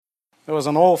There was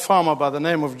an old farmer by the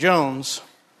name of Jones.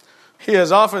 He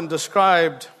has often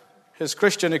described his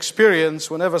Christian experience.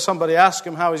 Whenever somebody asks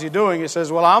him how is he doing, he says,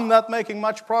 well, I'm not making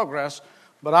much progress,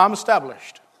 but I'm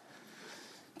established.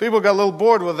 People got a little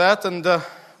bored with that, and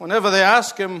whenever they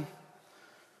ask him,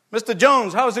 Mr.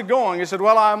 Jones, how's it going? He said,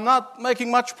 well, I'm not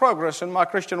making much progress in my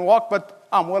Christian walk, but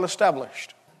I'm well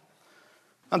established.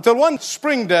 Until one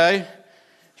spring day,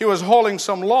 he was hauling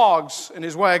some logs in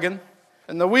his wagon,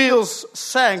 and the wheels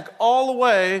sank all the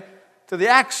way to the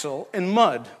axle in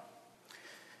mud.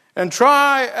 And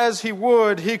try as he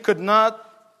would, he could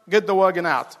not get the wagon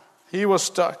out. He was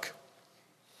stuck.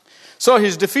 So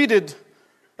he's defeated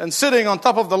and sitting on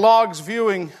top of the logs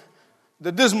viewing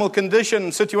the dismal condition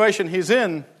and situation he's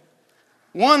in.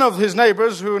 One of his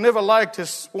neighbors, who never liked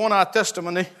his worn-out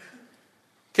testimony,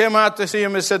 came out to see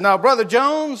him and said, now, Brother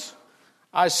Jones,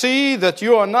 I see that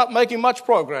you are not making much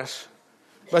progress,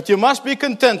 but you must be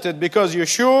contented because you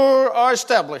sure are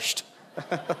established.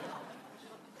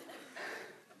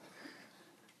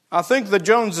 I think that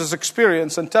Jones's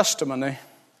experience and testimony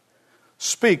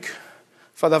speak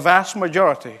for the vast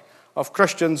majority of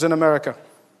Christians in America.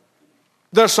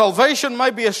 Their salvation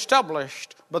may be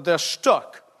established, but they're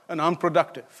stuck and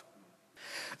unproductive.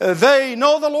 They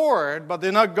know the Lord, but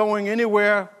they're not going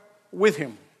anywhere with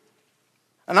Him.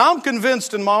 And I'm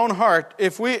convinced in my own heart,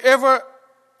 if we ever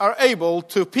are able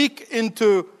to peek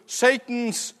into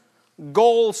Satan's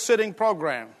goal-setting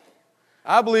program,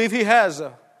 I believe he has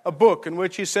a book in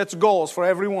which he sets goals for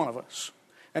every one of us.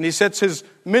 And he sets his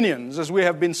minions, as we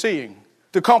have been seeing,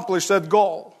 to accomplish that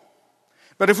goal.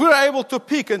 But if we're able to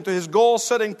peek into his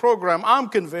goal-setting program, I'm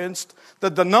convinced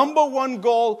that the number one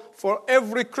goal for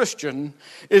every Christian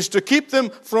is to keep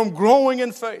them from growing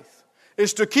in faith,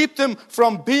 is to keep them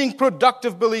from being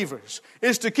productive believers,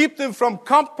 is to keep them from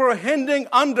comprehending,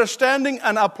 understanding,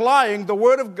 and applying the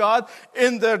Word of God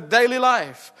in their daily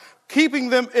life. Keeping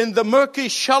them in the murky,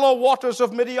 shallow waters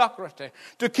of mediocrity.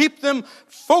 To keep them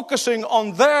focusing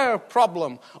on their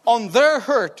problem, on their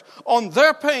hurt, on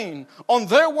their pain, on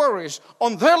their worries,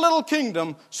 on their little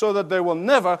kingdom, so that they will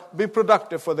never be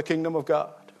productive for the kingdom of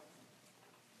God.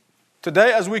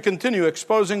 Today, as we continue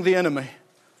exposing the enemy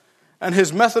and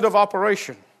his method of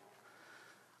operation,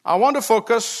 I want to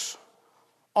focus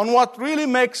on what really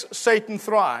makes Satan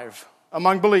thrive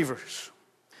among believers.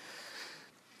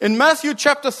 In Matthew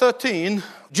chapter 13,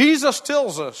 Jesus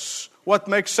tells us what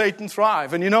makes Satan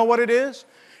thrive. And you know what it is?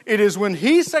 It is when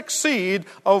he succeeds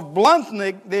of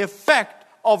blunting the effect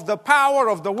of the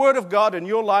power of the Word of God in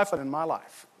your life and in my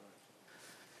life.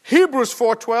 Hebrews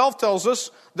 4:12 tells us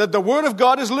that the Word of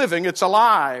God is living, it's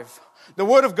alive. The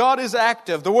Word of God is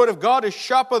active. The Word of God is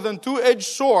sharper than two-edged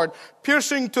sword,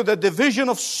 piercing to the division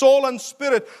of soul and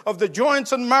spirit, of the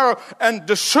joints and marrow, and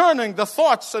discerning the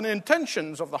thoughts and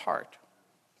intentions of the heart.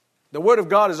 The Word of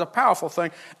God is a powerful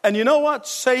thing. And you know what?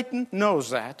 Satan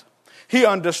knows that. He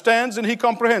understands and he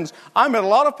comprehends. I met a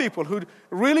lot of people who are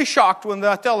really shocked when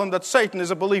I tell them that Satan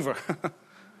is a believer.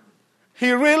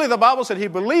 The Bible said, he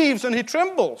believes and he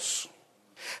trembles.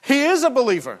 He is a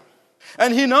believer.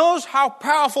 And he knows how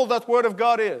powerful that Word of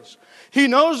God is. He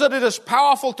knows that it is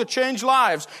powerful to change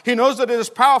lives. He knows that it is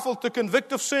powerful to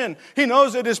convict of sin. He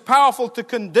knows it is powerful to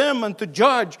condemn and to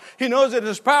judge. He knows it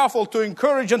is powerful to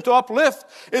encourage and to uplift.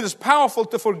 It is powerful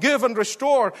to forgive and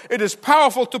restore. It is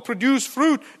powerful to produce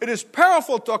fruit. It is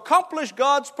powerful to accomplish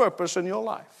God's purpose in your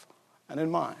life and in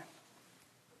mine.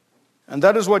 And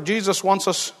that is what Jesus wants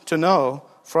us to know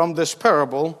from this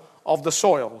parable of the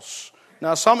soils.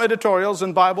 Now, some editorials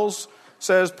in Bibles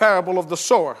says parable of the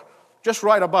sower. Just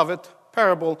right above it,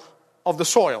 parable of the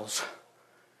soils.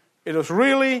 It is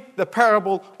really the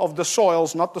parable of the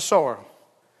soils, not the sower.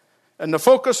 And the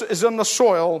focus is on the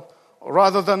soil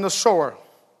rather than the sower.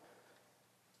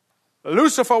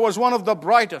 Lucifer was one of the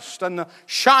brightest and the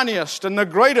shiniest and the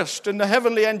greatest in the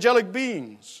heavenly angelic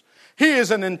beings. He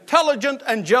is an intelligent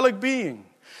angelic being.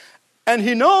 And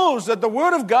he knows that the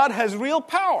Word of God has real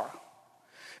power.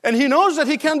 And he knows that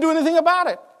he can't do anything about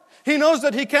it. He knows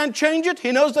that he can't change it.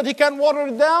 He knows that he can't water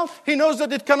it down. He knows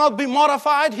that it cannot be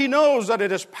modified. He knows that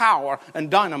it is power and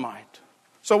dynamite.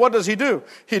 So what does he do?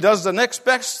 He does the next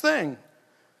best thing.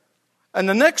 And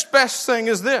the next best thing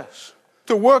is this: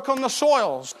 to work on the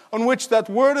soils on which that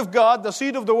Word of God, the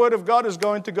seed of the Word of God, is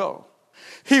going to go.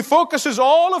 He focuses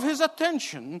all of his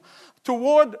attention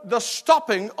toward the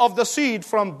stopping of the seed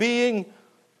from being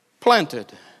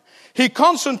planted. He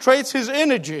concentrates his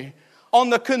energy on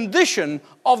the condition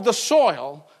of the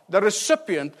soil, the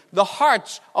recipient, the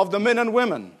hearts of the men and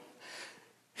women.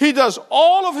 He does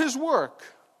all of his work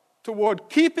toward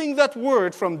keeping that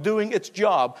word from doing its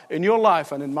job in your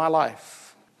life and in my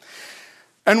life.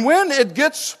 And when it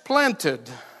gets planted,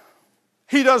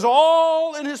 he does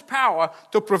all in his power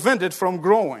to prevent it from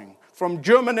growing, from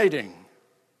germinating.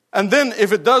 And then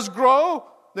if it does grow,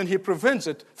 then he prevents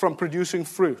it from producing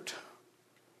fruit.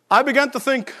 I began to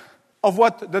think of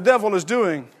what the devil is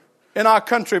doing in our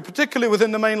country, particularly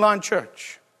within the mainline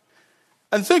church.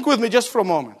 And think with me just for a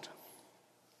moment.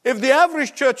 If the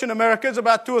average church in America is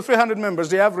about 200 or 300 members,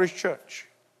 the average church.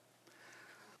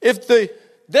 If the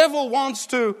devil wants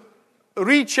to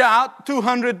reach out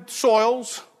 200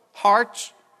 soils,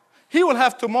 hearts, he will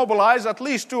have to mobilize at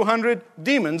least 200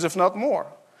 demons, if not more,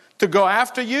 to go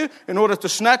after you in order to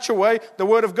snatch away the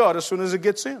word of God as soon as it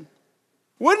gets in.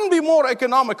 Wouldn't it be more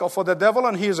economical for the devil,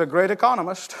 and he is a great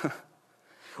economist,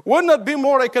 wouldn't it be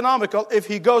more economical if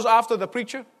he goes after the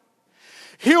preacher?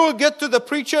 He will get to the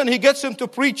preacher and he gets him to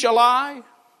preach a lie.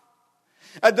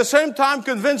 At the same time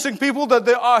convincing people that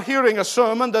they are hearing a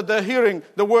sermon, that they're hearing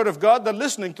the Word of God, they're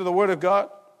listening to the Word of God.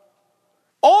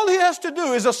 All he has to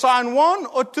do is assign one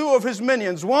or two of his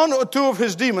minions, one or two of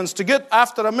his demons to get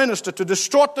after a minister, to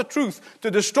distort the truth,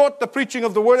 to distort the preaching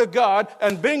of the Word of God,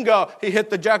 and bingo, he hit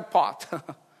the jackpot.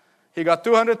 He got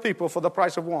 200 people for the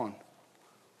price of one.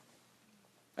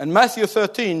 In Matthew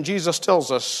 13, Jesus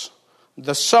tells us,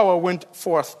 the sower went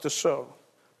forth to sow.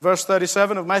 Verse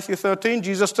 37 of Matthew 13,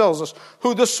 Jesus tells us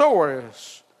who the sower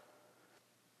is.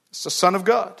 It's the Son of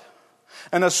God.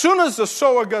 And as soon as the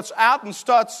sower gets out and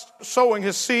starts sowing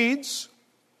his seeds,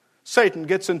 Satan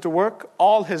gets into work.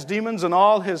 All his demons and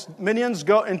all his minions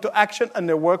go into action, and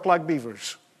they work like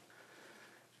beavers.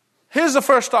 Here's the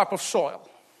first type of soil.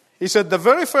 He said the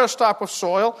very first type of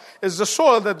soil is the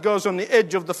soil that goes on the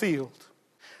edge of the field.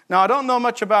 Now, I don't know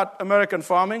much about American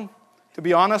farming. To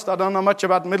be honest, I don't know much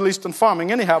about Middle Eastern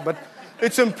farming anyhow, but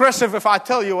it's impressive if I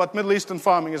tell you what Middle Eastern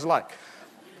farming is like.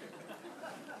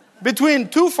 Between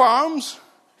two farms,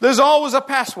 there's always a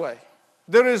passway.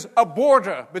 There is a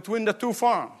border between the two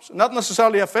farms. Not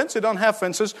necessarily a fence, they don't have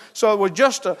fences, so it was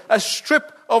just a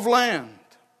strip of land.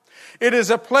 It is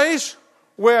a place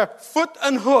where foot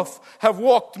and hoof have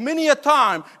walked many a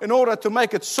time in order to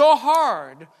make it so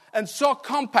hard and so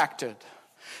compacted.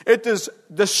 It is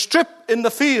the strip in the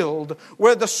field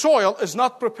where the soil is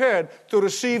not prepared to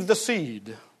receive the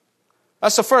seed.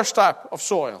 That's the first type of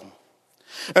soil.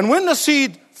 And when the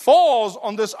seed falls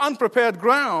on this unprepared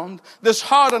ground, this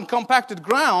hard and compacted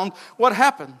ground, what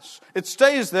happens? It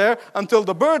stays there until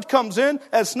the bird comes in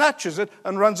and snatches it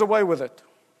and runs away with it.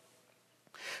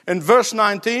 In verse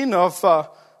 19 of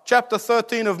chapter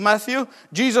 13 of Matthew,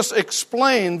 Jesus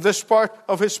explained this part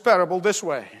of his parable this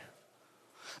way.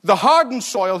 The hardened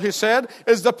soil, he said,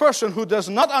 is the person who does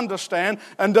not understand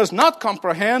and does not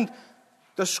comprehend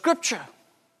the Scripture.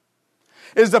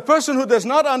 Is the person who does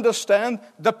not understand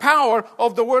the power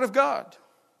of the Word of God.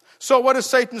 So what is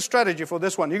Satan's strategy for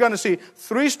this one? You're going to see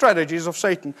three strategies of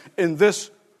Satan in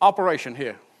this operation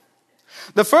here.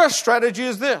 The first strategy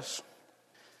is this.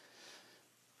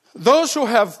 Those who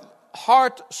have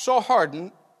heart so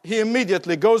hardened, he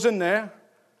immediately goes in there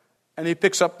and he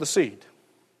picks up the seed.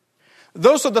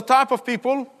 Those are the type of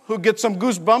people who get some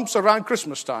goosebumps around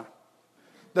Christmas time.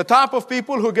 The type of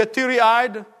people who get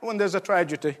teary-eyed when there's a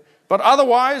tragedy. But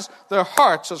otherwise, their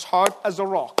heart's as hard as a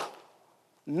rock.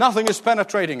 Nothing is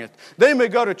penetrating it. They may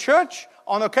go to church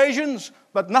on occasions,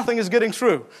 but nothing is getting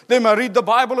through. They may read the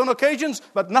Bible on occasions,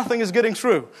 but nothing is getting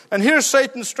through. And here's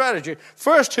Satan's strategy.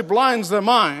 First, he blinds their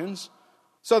minds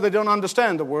so they don't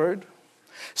understand the Word.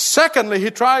 Secondly, he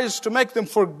tries to make them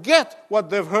forget what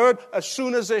they've heard as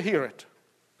soon as they hear it.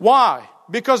 Why?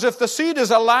 Because if the seed is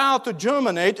allowed to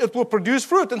germinate, it will produce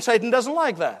fruit, and Satan doesn't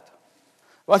like that.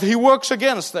 But he works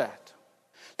against that.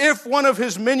 If one of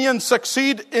his minions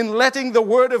succeed in letting the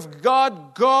Word of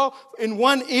God go in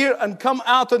one ear and come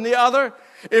out in the other,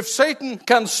 if Satan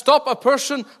can stop a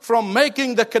person from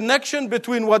making the connection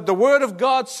between what the Word of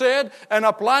God said and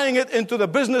applying it into the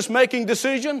business-making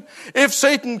decision, if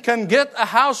Satan can get a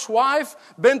housewife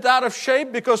bent out of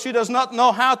shape because she does not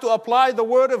know how to apply the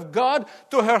Word of God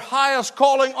to her highest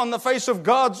calling on the face of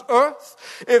God's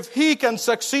earth, if he can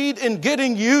succeed in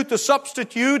getting you to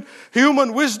substitute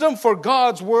human wisdom for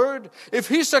God's Word, if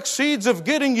he succeeds of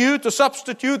getting you to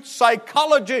substitute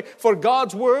psychology for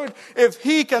God's Word, if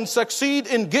he can succeed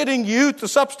in getting you to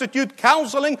substitute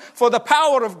counseling for the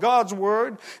power of God's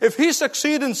Word, if he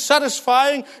succeeds in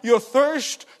satisfying your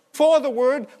thirst for the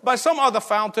Word by some other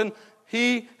fountain,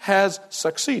 he has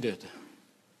succeeded.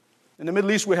 In the Middle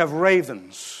East we have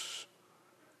ravens,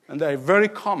 and they're very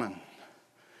common.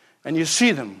 And you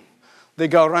see them. They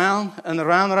go around and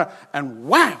around and around, and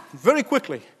wham! Very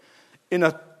quickly, in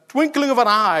a twinkling of an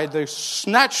eye, they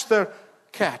snatch their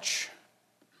catch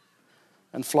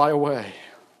and fly away.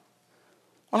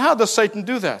 Well, how does Satan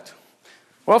do that?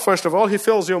 Well, first of all, he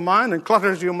fills your mind and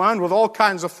clutters your mind with all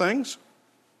kinds of things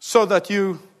so that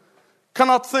you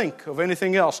cannot think of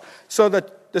anything else, so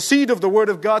that the seed of the Word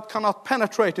of God cannot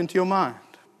penetrate into your mind.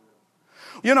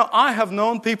 You know, I have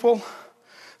known people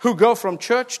who go from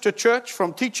church to church,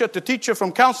 from teacher to teacher,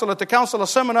 from counselor to counselor,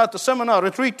 seminar to seminar,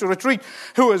 retreat to retreat,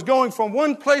 who is going from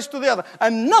one place to the other,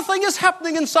 and nothing is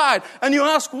happening inside. And you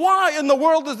ask, why in the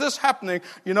world is this happening?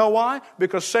 You know why?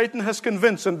 Because Satan has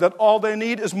convinced them that all they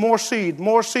need is more seed,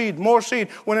 more seed, more seed,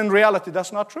 when in reality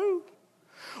that's not true.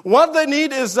 What they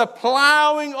need is the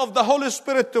plowing of the Holy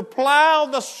Spirit to plow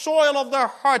the soil of their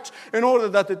hearts in order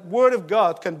that the Word of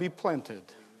God can be planted.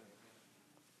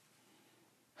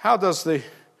 How does the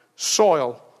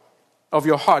soil of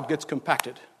your heart get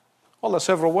compacted? Well, there are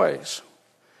several ways.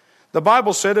 The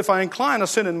Bible said, if I incline a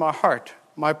sin in my heart,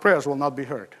 my prayers will not be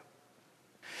heard.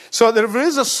 So if there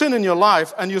is a sin in your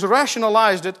life and you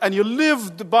rationalized it and you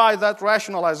lived by that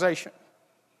rationalization,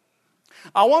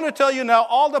 I want to tell you now,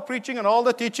 all the preaching and all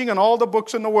the teaching and all the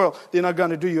books in the world, they're not going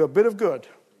to do you a bit of good.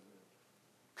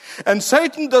 And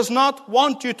Satan does not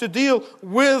want you to deal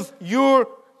with your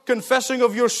confessing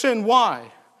of your sin.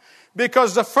 Why?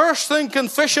 Because the first thing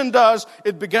confession does,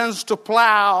 it begins to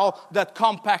plow that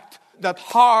compact, that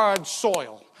hard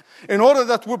soil. In order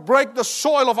that we break the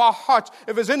soil of our hearts,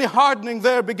 if there's any hardening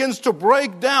there, begins to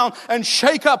break down and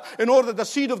shake up in order that the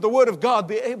seed of the Word of God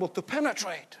be able to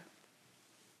penetrate.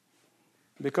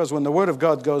 Because when the Word of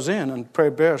God goes in and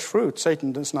prayer bears fruit,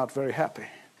 Satan is not very happy.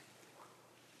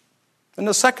 And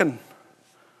the second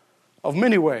of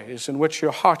many ways in which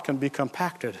your heart can be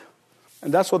compacted,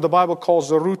 and that's what the Bible calls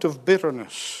the root of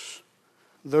bitterness.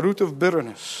 The root of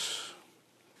bitterness.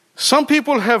 Some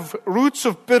people have roots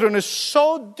of bitterness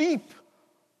so deep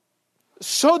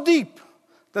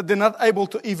that they're not able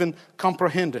to even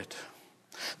comprehend it.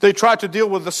 They try to deal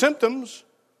with the symptoms.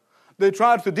 They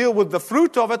try to deal with the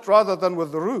fruit of it rather than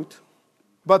with the root.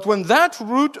 But when that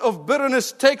root of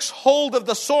bitterness takes hold of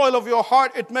the soil of your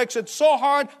heart, it makes it so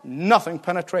hard, nothing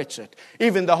penetrates it.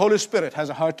 Even the Holy Spirit has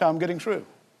a hard time getting through.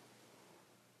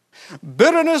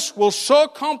 Bitterness will so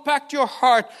compact your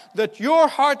heart that your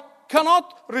heart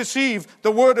cannot receive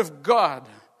the Word of God.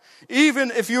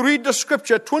 Even if you read the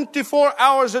Scripture 24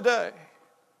 hours a day.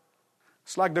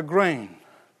 It's like the grain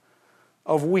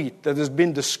of wheat that has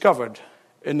been discovered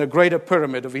in the greater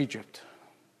pyramid of Egypt.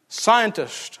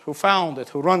 Scientists who found it,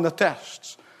 who run the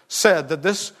tests, said that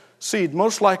this seed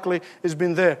most likely has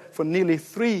been there for nearly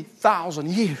 3,000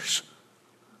 years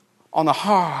on a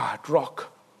hard rock.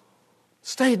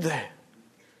 Stayed there.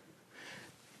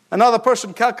 Another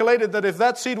person calculated that if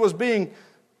that seed was being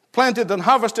planted and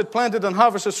harvested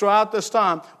throughout this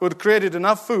time, it would have created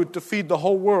enough food to feed the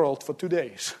whole world for 2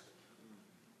 days.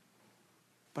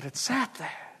 But it sat there.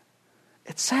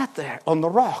 It sat there on the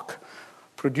rock,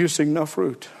 producing no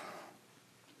fruit.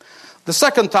 The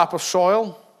second type of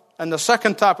soil and the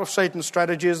second type of Satan's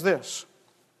strategy is this.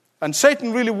 And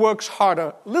Satan really works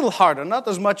harder, a little harder, not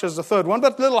as much as the third one,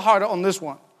 but a little harder on this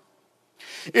one.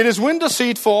 It is when the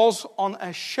seed falls on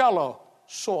a shallow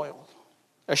soil.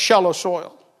 A shallow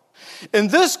soil. In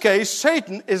this case,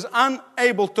 Satan is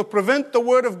unable to prevent the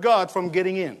Word of God from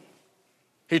getting in.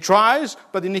 He tries,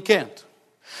 but then he can't.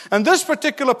 And this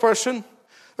particular person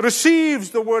receives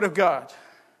the Word of God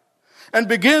and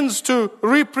begins to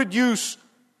reproduce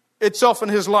itself in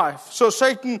his life. So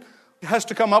Satan has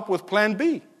to come up with plan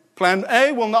B. Plan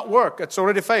A will not work. It's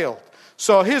already failed.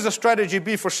 So here's a strategy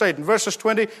B for Satan. Verses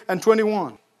 20 and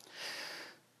 21.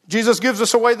 Jesus gives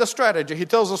us away the strategy. He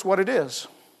tells us what it is.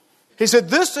 He said,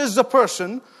 this is the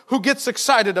person who gets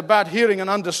excited about hearing and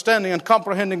understanding and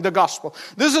comprehending the gospel.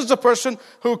 This is the person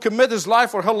who commit his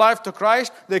life or her life to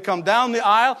Christ. They come down the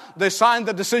aisle. They sign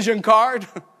the decision card.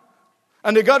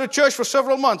 And they go to church for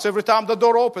several months. Every time the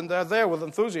door opened, they're there with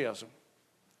enthusiasm.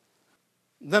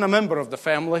 Then a member of the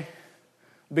family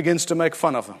begins to make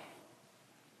fun of them.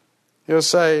 He'll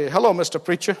say, hello, Mr.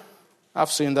 Preacher.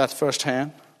 I've seen that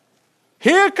firsthand.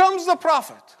 Here comes the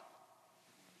prophet.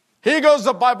 Here goes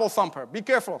the Bible thumper. Be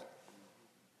careful.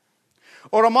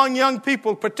 Or among young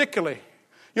people particularly,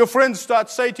 your friends start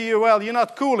to say to you, well, you're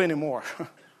not cool anymore.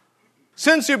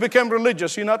 Since you became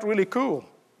religious, you're not really cool.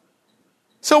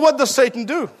 So what does Satan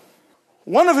do?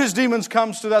 One of his demons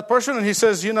comes to that person and he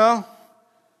says, you know,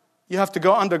 you have to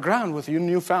go underground with your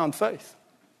newfound faith.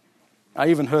 I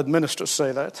even heard ministers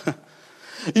say that.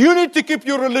 You need to keep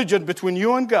your religion between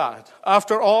you and God.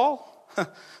 After all,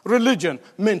 religion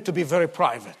meant to be very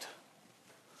private.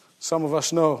 Some of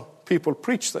us know people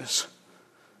preach this.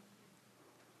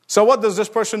 So what does this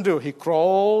person do? He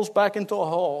crawls back into a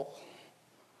hole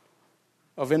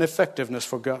of ineffectiveness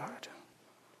for God.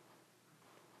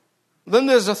 Then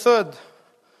there's a third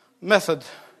method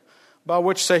by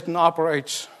which Satan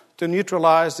operates to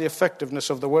neutralize the effectiveness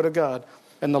of the Word of God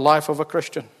in the life of a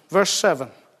Christian. Verse 7.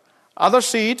 Other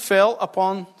seed fell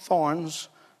upon thorns,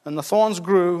 and the thorns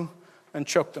grew and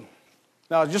choked them.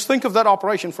 Now, just think of that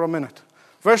operation for a minute.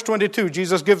 Verse 22,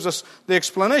 Jesus gives us the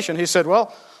explanation. He said,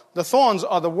 well, the thorns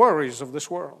are the worries of this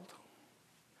world.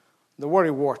 The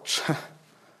worry warts.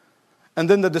 And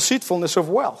then the deceitfulness of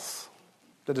wealth.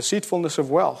 The deceitfulness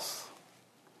of wealth.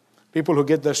 People who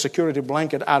get their security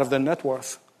blanket out of their net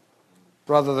worth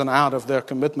rather than out of their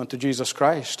commitment to Jesus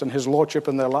Christ and His Lordship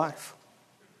in their life.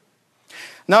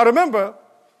 Now remember,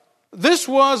 this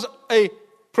was a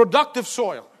productive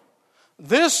soil.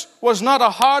 This was not a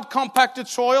hard, compacted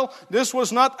soil. This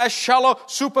was not a shallow,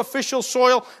 superficial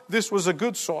soil. This was a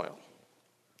good soil.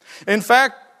 In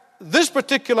fact, this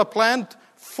particular plant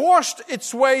forced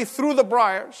its way through the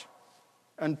briars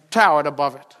and towered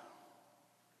above it.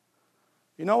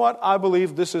 You know what? I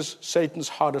believe this is Satan's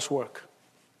hardest work.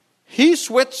 He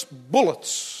sweats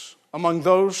bullets among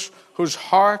those whose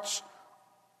hearts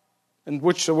in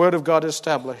which the Word of God is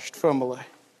established firmly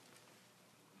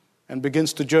and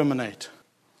begins to germinate.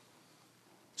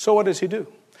 So what does he do?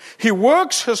 He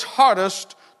works his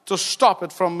hardest to stop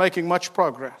it from making much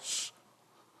progress.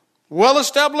 Well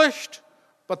established,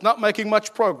 but not making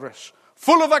much progress.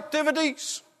 Full of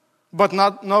activities, but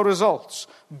no results.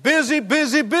 Busy,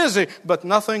 but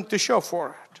nothing to show for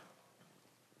it.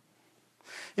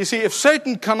 You see, if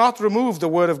Satan cannot remove the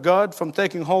Word of God from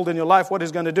taking hold in your life, what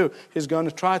he's going to do? He's going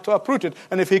to try to uproot it.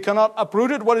 And if he cannot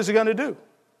uproot it, what is he going to do?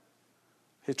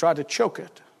 He'll try to choke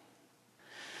it.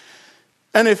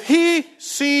 And if he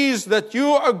sees that you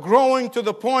are growing to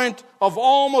the point of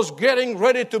almost getting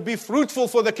ready to be fruitful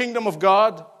for the kingdom of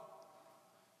God,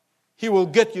 he will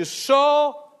get you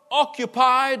so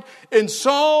occupied in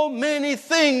so many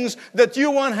things that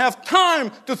you won't have time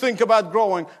to think about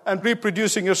growing and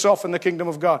reproducing yourself in the kingdom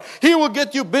of God. He will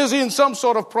get you busy in some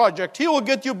sort of project. He will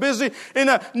get you busy in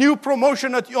a new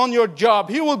promotion on your job.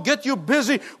 He will get you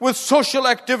busy with social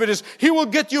activities. He will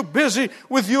get you busy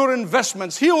with your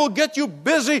investments. He will get you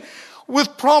busy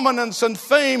with prominence and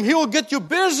fame. He will get you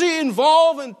busy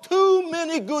involved in too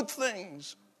many good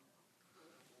things.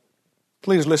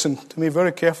 Please listen to me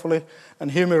very carefully and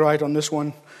hear me right on this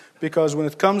one, because when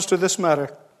it comes to this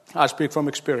matter, I speak from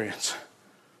experience.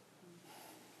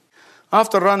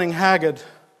 After running Haggard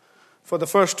for the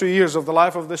first 2 years of the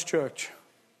life of this church,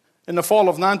 in the fall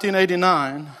of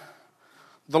 1989,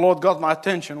 the Lord got my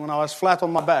attention when I was flat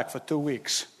on my back for 2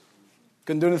 weeks.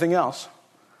 Couldn't do anything else.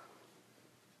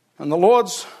 And the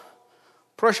Lord's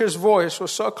precious voice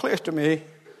was so clear to me.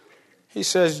 He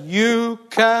says, you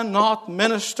cannot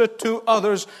minister to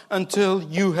others until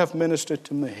you have ministered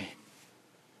to me.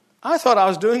 I thought I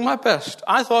was doing my best.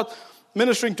 I thought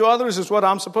ministering to others is what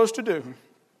I'm supposed to do.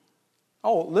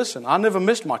 Oh, listen, I never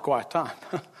missed my quiet time.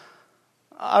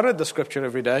 I read the scripture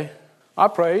every day. I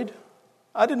prayed.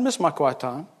 I didn't miss my quiet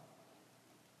time.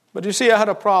 But you see, I had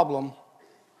a problem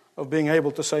of being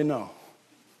able to say no.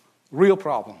 Real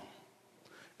problem.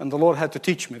 And the Lord had to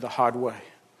teach me the hard way.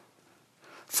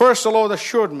 First, the Lord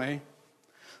assured me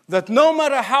that no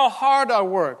matter how hard I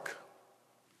work,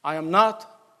 I am not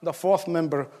the fourth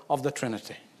member of the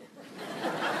Trinity.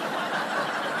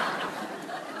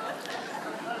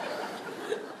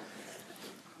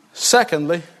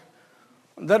 Secondly,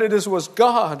 that it was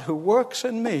God who works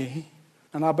in me,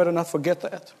 and I better not forget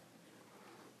that.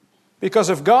 Because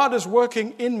if God is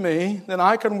working in me, then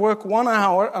I can work 1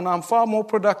 hour and I'm far more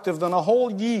productive than a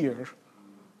whole year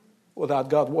without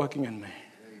God working in me.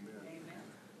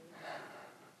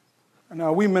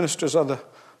 Now, we ministers are the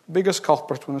biggest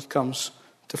culprit when it comes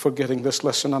to forgetting this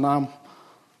lesson, and I'm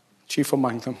chief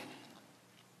among them.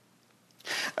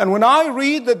 And when I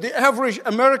read that the average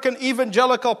American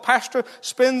evangelical pastor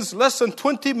spends less than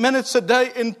 20 minutes a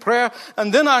day in prayer,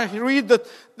 and then I read that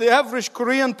the average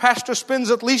Korean pastor spends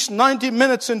at least 90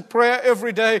 minutes in prayer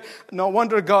every day, no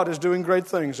wonder God is doing great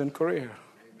things in Korea.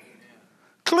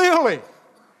 Clearly,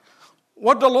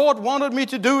 what the Lord wanted me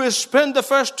to do is spend the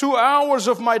first 2 hours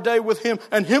of my day with Him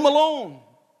and Him alone.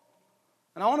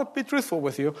 And I want to be truthful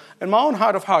with you. In my own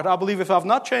heart of heart, I believe if I've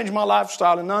not changed my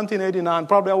lifestyle in 1989,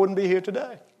 probably I wouldn't be here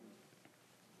today.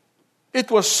 It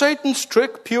was Satan's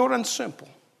trick, pure and simple.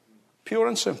 Pure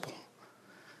and simple.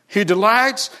 He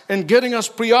delights in getting us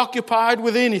preoccupied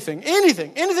with anything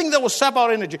that will sap our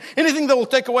energy, anything that will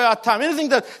take away our time, anything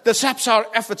that saps our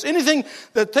efforts, anything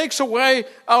that takes away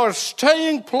our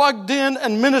staying plugged in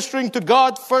and ministering to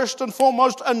God first and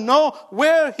foremost, and know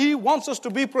where He wants us to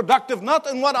be productive, not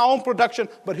in our own production,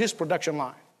 but His production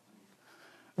line.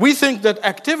 We think that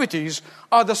activities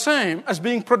are the same as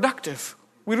being productive.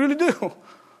 We really do.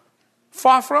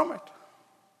 Far from it.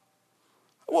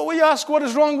 Well, we ask, what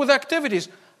is wrong with activities?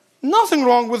 Nothing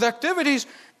wrong with activities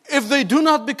if they do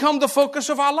not become the focus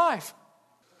of our life.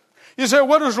 You say,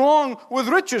 what is wrong with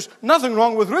riches? Nothing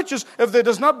wrong with riches if they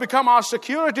does not become our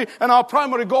security and our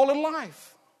primary goal in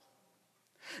life.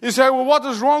 You say, well, what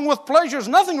is wrong with pleasures?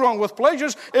 Nothing wrong with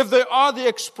pleasures if they are the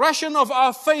expression of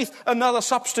our faith and not a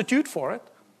substitute for it.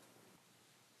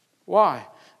 Why?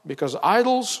 Because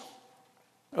idols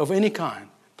of any kind,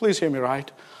 please hear me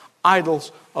right,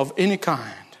 idols of any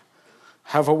kind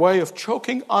have a way of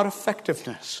choking our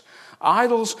effectiveness.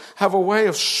 Idols have a way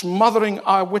of smothering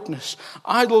our witness.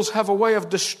 Idols have a way of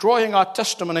destroying our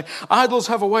testimony. Idols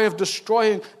have a way of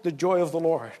destroying the joy of the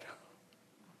Lord.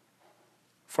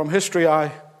 From history,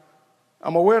 I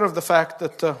am aware of the fact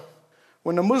that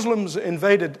when the Muslims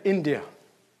invaded India,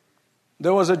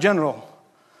 there was a general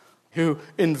who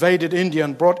invaded India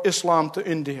and brought Islam to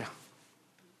India.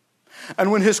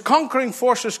 And when his conquering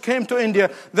forces came to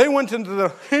India, they went into the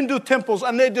Hindu temples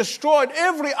and they destroyed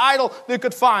every idol they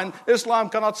could find. Islam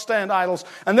cannot stand idols.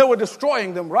 And they were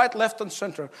destroying them right, left, and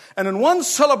center. And in one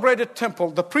celebrated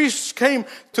temple, the priests came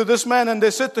to this man and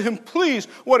they said to him, please,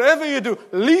 whatever you do,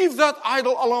 leave that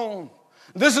idol alone.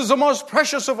 This is the most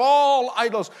precious of all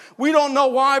idols. We don't know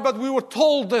why, but we were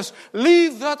told this.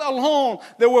 Leave that alone.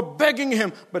 They were begging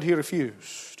him, but he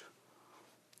refused.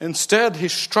 Instead, he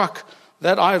struck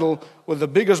that idol with the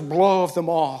biggest blow of them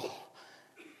all.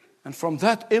 And from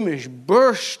that image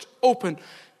burst open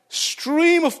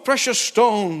stream of precious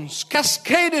stones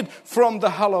cascaded from the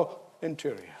hollow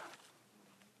interior.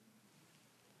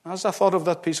 As I thought of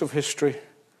that piece of history,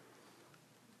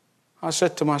 I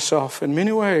said to myself, in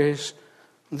many ways,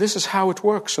 this is how it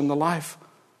works in the life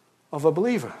of a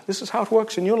believer. This is how it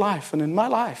works in your life and in my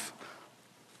life.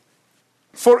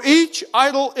 For each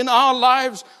idol in our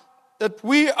lives that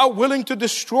we are willing to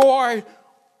destroy,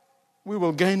 we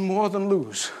will gain more than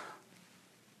lose.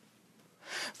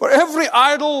 For every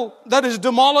idol that is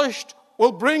demolished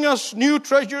will bring us new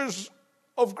treasures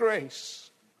of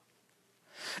grace.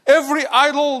 Every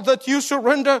idol that you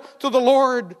surrender to the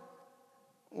Lord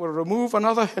will remove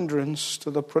another hindrance to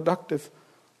the productive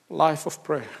life of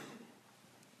prayer.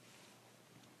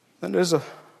 Then there's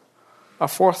a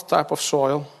fourth type of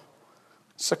soil.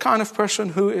 It's the kind of person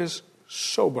who is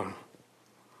sober.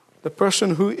 The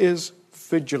person who is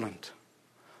vigilant.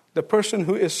 The person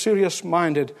who is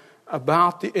serious-minded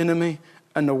about the enemy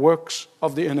and the works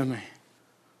of the enemy.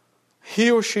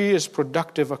 He or she is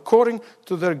productive according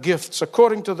to their gifts,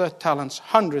 according to their talents,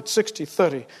 100, 60,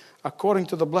 30, according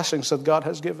to the blessings that God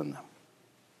has given them.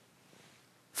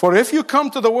 For if you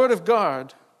come to the Word of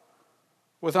God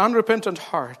with an unrepentant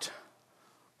heart,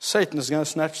 Satan is going to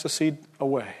snatch the seed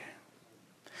away.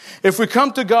 If we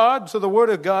come to God, to the Word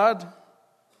of God,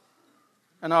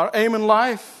 and our aim in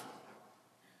life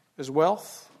is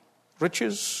wealth,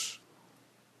 riches,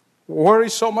 worry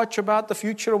so much about the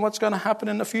future and what's going to happen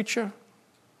in the future,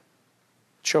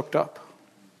 choked up.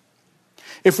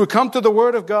 If we come to the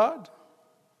Word of God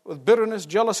with bitterness,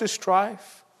 jealousy,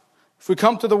 strife, if we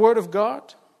come to the Word of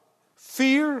God,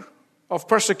 fear of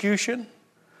persecution,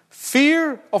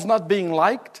 fear of not being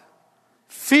liked,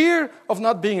 fear of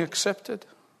not being accepted,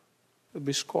 will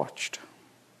be scorched.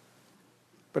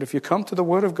 But if you come to the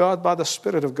Word of God by the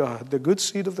Spirit of God, the good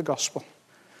seed of the gospel,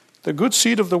 the good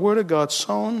seed of the Word of God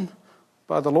sown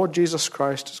by the Lord Jesus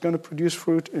Christ is going to produce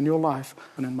fruit in your life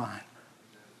and in mine.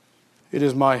 It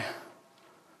is my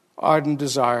ardent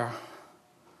desire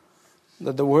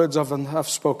that the words I've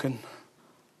spoken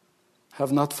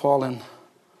have not fallen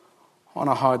on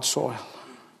a hard soil,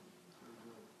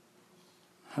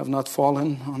 have not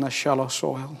fallen on a shallow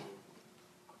soil.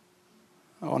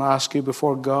 I want to ask you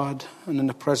before God and in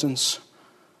the presence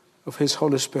of His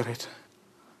Holy Spirit,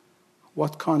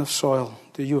 what kind of soil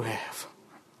do you have?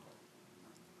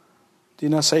 Do you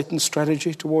know Satan's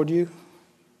strategy toward you?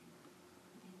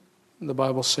 The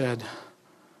Bible said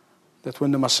that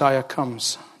when the Messiah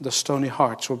comes, the stony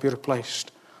hearts will be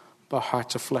replaced by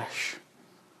hearts of flesh.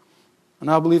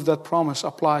 And I believe that promise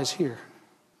applies here.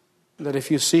 That if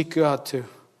you seek God to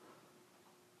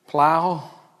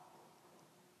plow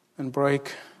and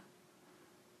break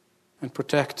and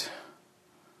protect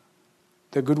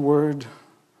the good word,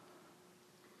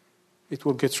 it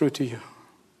will get through to you.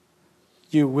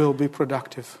 You will be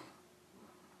productive.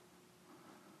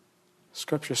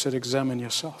 Scripture said, examine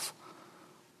yourself.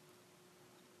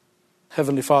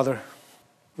 Heavenly Father,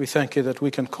 we thank you that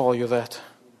we can call you that.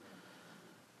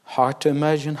 Hard to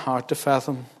imagine, hard to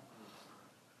fathom.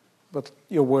 But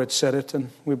your word said it and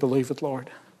we believe it, Lord.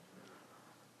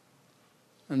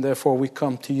 And therefore we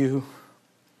come to you.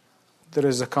 There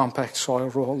is a compact soil,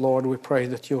 Lord. We pray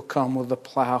that you'll come with the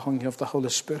plowing of the Holy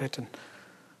Spirit and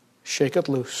shake it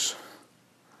loose.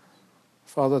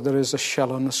 Father, there is a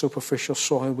shallow and a superficial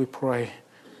soil. We pray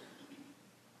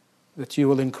that you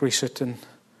will increase it and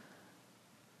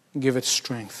give it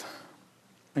strength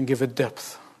and give it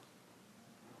depth.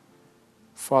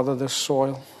 Father, this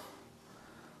soil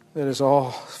that is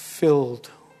all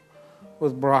filled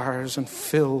with briars and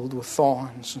filled with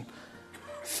thorns and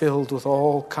filled with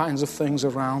all kinds of things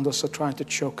around us that are trying to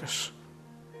choke us,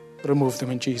 remove them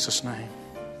in Jesus' name.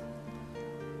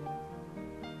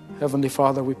 Heavenly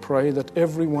Father, we pray that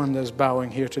everyone that's bowing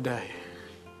here today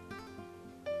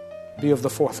be of the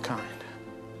fourth kind,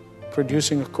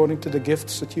 producing according to the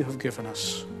gifts that you have given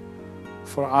us.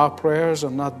 For our prayers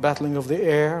are not battling of the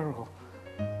air or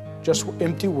just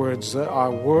empty words. They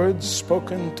are words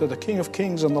spoken to the King of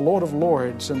Kings and the Lord of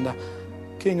Lords and the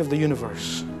King of the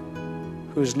universe,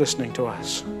 who is listening to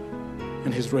us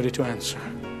and he's ready to answer.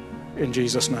 In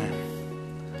Jesus' name,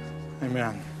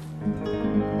 amen.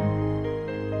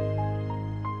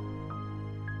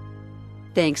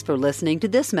 Thanks for listening to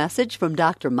this message from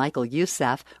Dr. Michael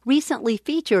Youssef, recently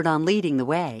featured on Leading the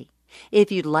Way.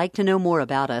 If you'd like to know more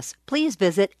about us, please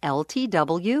visit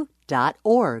ltw.org.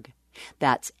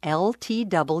 That's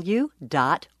ltw.org.